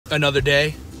Another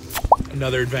day,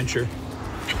 another adventure.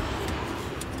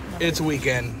 It's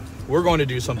weekend. We're going to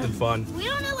do something fun. We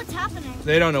don't know what's happening.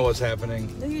 They don't know what's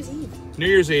happening. New Year's Eve. New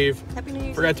Year's Eve. Happy New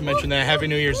Year's Forgot Eve. to mention that. Happy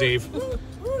New Year's Eve.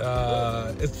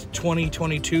 It's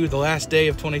 2022, the last day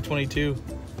of 2022.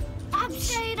 I'm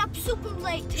staying up super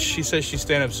late tonight. She says she's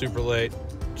staying up super late.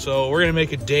 So we're gonna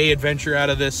make a day adventure out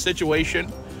of this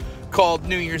situation called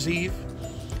New Year's Eve.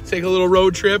 Take a little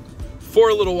road trip for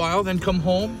a little while, then come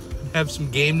home, have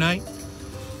some game night.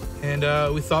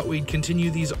 And we thought we'd continue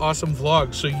these awesome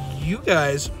vlogs. So you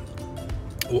guys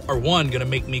are, one, gonna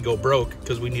make me go broke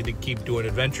because we need to keep doing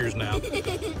adventures now.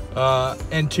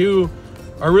 And two,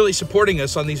 are really supporting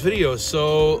us on these videos.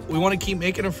 So we want to keep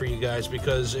making them for you guys,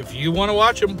 because if you want to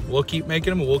watch them, we'll keep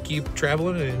making them. We'll keep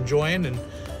traveling and enjoying and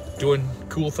doing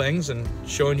cool things and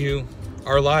showing you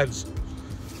our lives.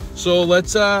 So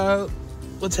let's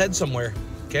head somewhere,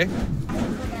 okay?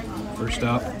 First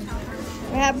stop.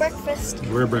 We have breakfast.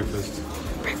 We're at breakfast.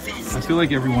 I feel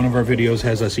like every one of our videos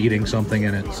has us eating something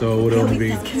in it, so it would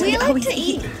be. We like to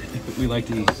eat. We like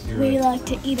to eat. We like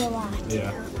to eat a lot.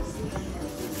 Yeah.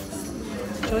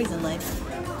 Joys in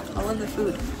life. All of the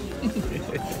food.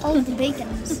 All of the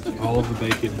bacons. All of the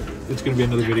bacon. It's gonna be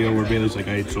another video where Bailey's like,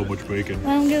 I ate so much bacon.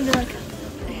 I'm gonna be like,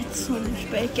 I had so much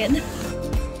bacon.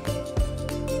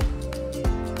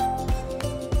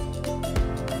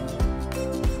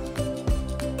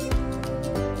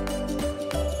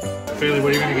 Bailey,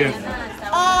 what are you gonna get?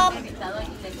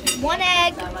 1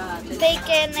 egg,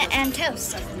 bacon, and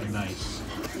toast. Nice.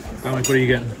 Dominic, what are you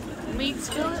getting? Meat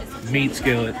skillet. Meat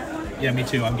skillet. Yeah, me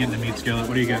too. I'm getting a meat skillet.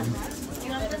 What are you getting?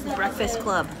 Breakfast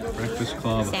club. Breakfast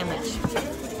club. Sandwich.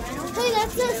 Hey,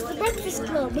 that's us, the Breakfast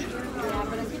Club.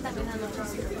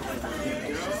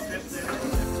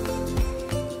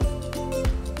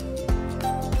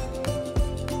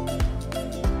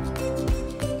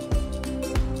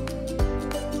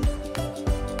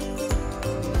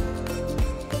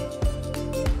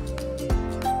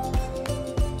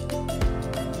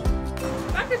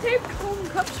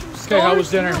 Okay, how was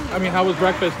dinner? I mean, how was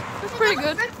breakfast? It was pretty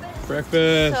good.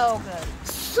 Breakfast. So good.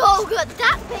 So good.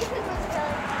 That bacon was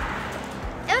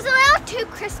good. It was a little too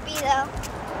crispy though.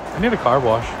 I need a car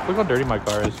wash. Look how dirty my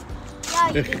car is.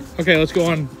 Yeah, you do. Okay, let's go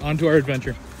on to our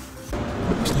adventure.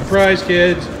 Surprise,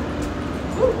 kids.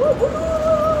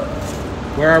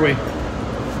 Where are we?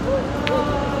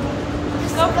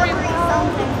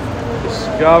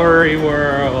 Discovery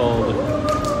World.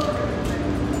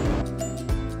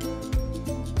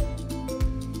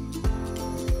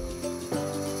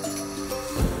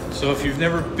 So if you've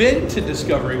never been to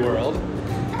Discovery World,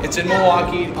 it's in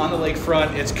Milwaukee on the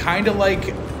lakefront. It's kind of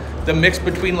like the mix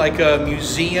between like a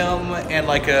museum and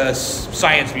like a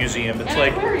science museum. It's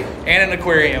like and an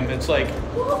aquarium. It's like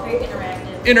Very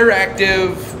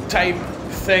interactive type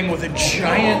thing with a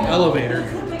giant elevator.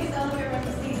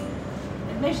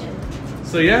 Admission.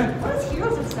 So yeah, What is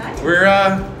Heroes of Science? we're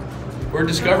at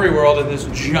Discovery World in this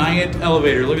giant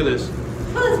elevator. Look at this.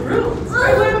 Look at this room. It's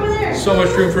right way over there. So much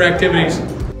room for activities.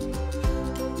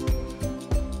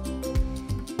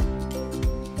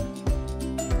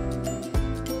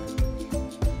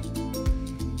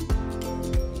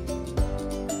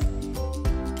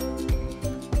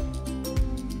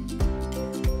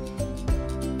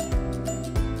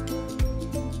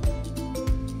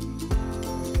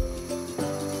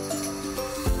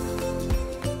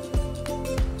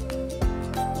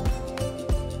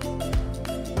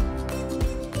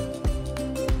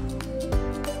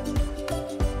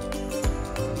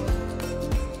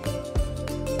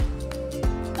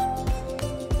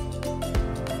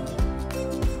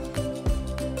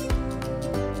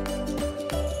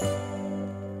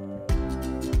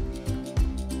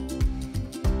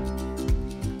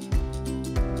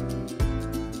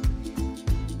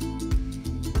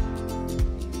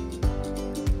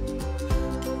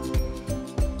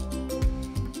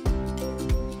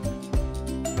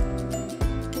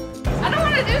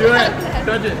 Do it.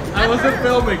 Touch it. I wasn't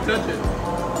filming. Touch it.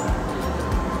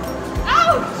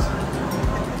 Ouch!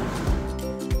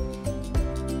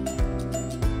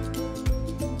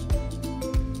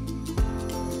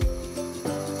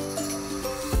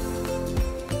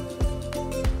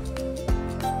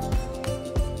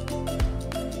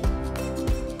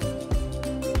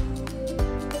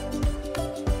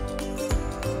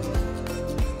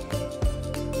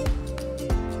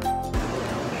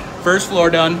 First floor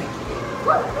done.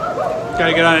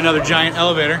 Gotta get on another giant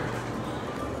elevator.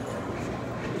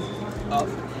 Up.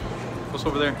 What's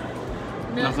over there?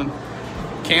 Nothing.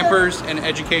 Campers and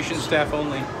education staff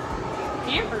only.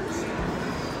 Campers.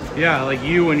 Yeah, like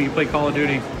you when you play Call of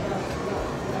Duty.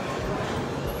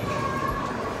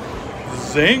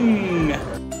 Zing!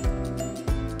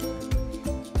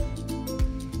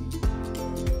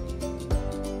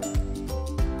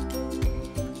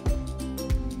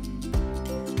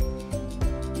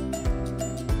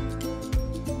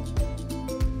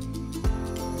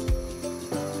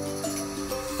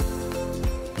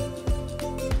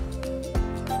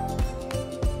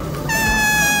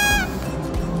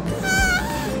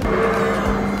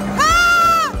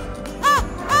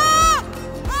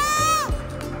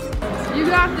 You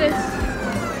got this.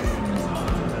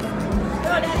 Go,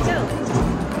 Daddy, go.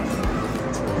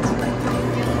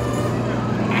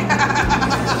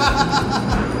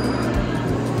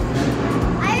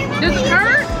 I remember Does it you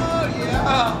hurt? Oh,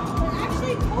 yeah! They're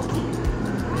actually pokey.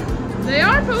 They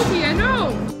are pokey, I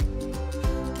know.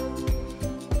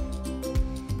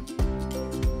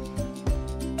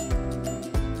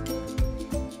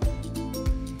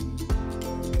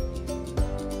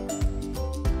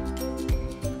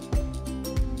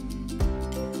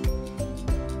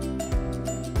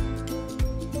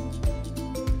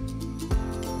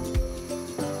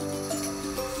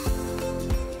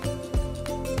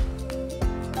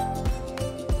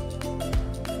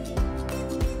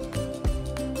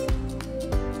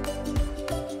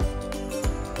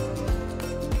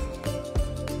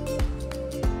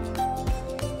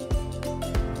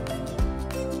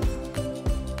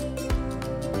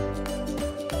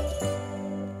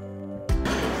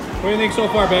 What do you think so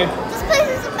far, babe? This place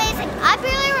is amazing. I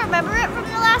barely remember it from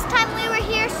the last time we were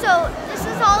here, so this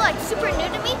is all like super new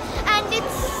to me, and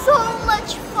it's so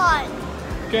much fun.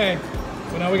 Okay.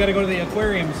 Well, now we got to go to the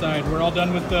aquarium side. We're all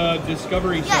done with the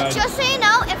discovery Yeah, side. just so you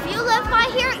know, if you live by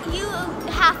here, you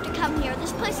have to come here.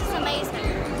 This place is amazing.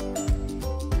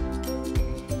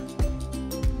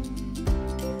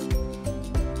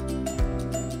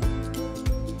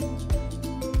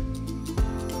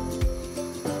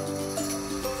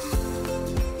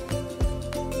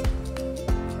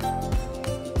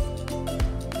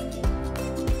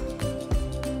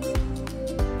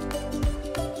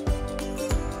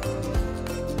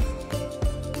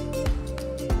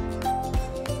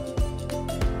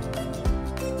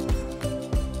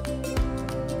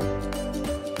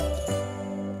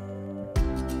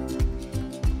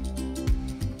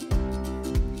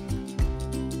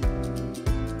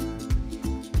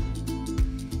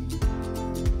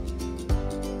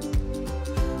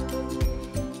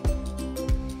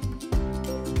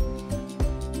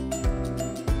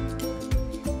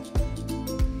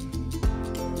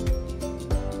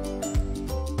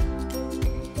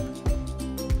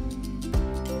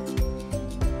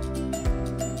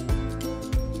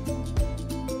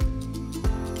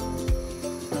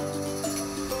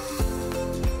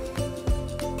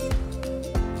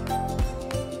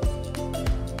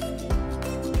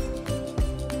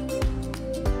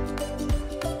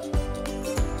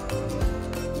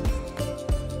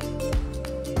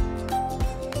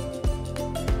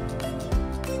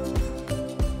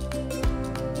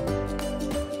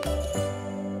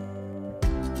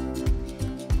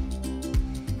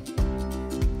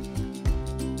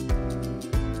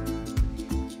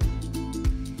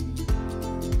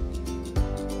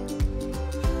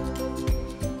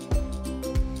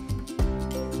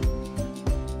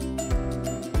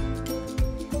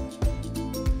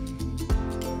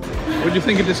 What'd you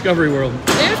think of Discovery World?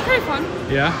 It was pretty fun.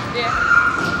 Yeah? Yeah.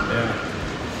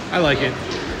 Yeah. I like it.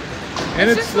 And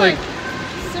it's just like,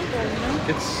 simple, you know?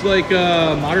 it's like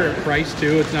a moderate price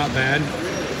too. It's not bad.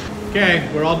 Okay,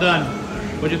 we're all done.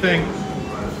 What'd you think?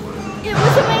 It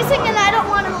was amazing, and I don't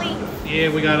want to leave. Yeah,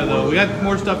 we got it though. We got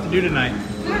more stuff to do tonight.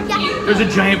 Yeah. There's a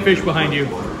giant fish behind you.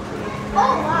 Oh,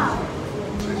 wow.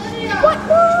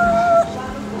 What?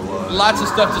 Lots of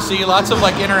stuff to see, lots of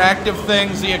like interactive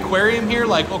things. The aquarium here,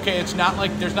 like, okay, it's not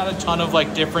like, there's not a ton of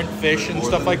like different fish and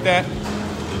stuff like that.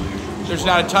 There's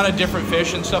not a ton of different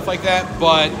fish and stuff like that,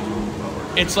 but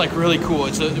it's like really cool.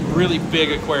 It's a really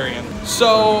big aquarium.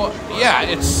 So yeah,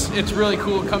 it's really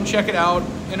cool. Come check it out.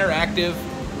 Interactive.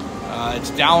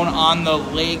 It's down on the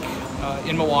lake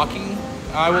in Milwaukee.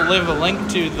 I will leave a link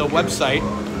to the website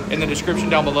in the description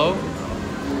down below.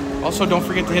 Also, don't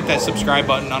forget to hit that subscribe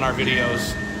button on our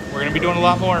videos. We're gonna be doing a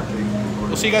lot more.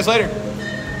 We'll see you guys later.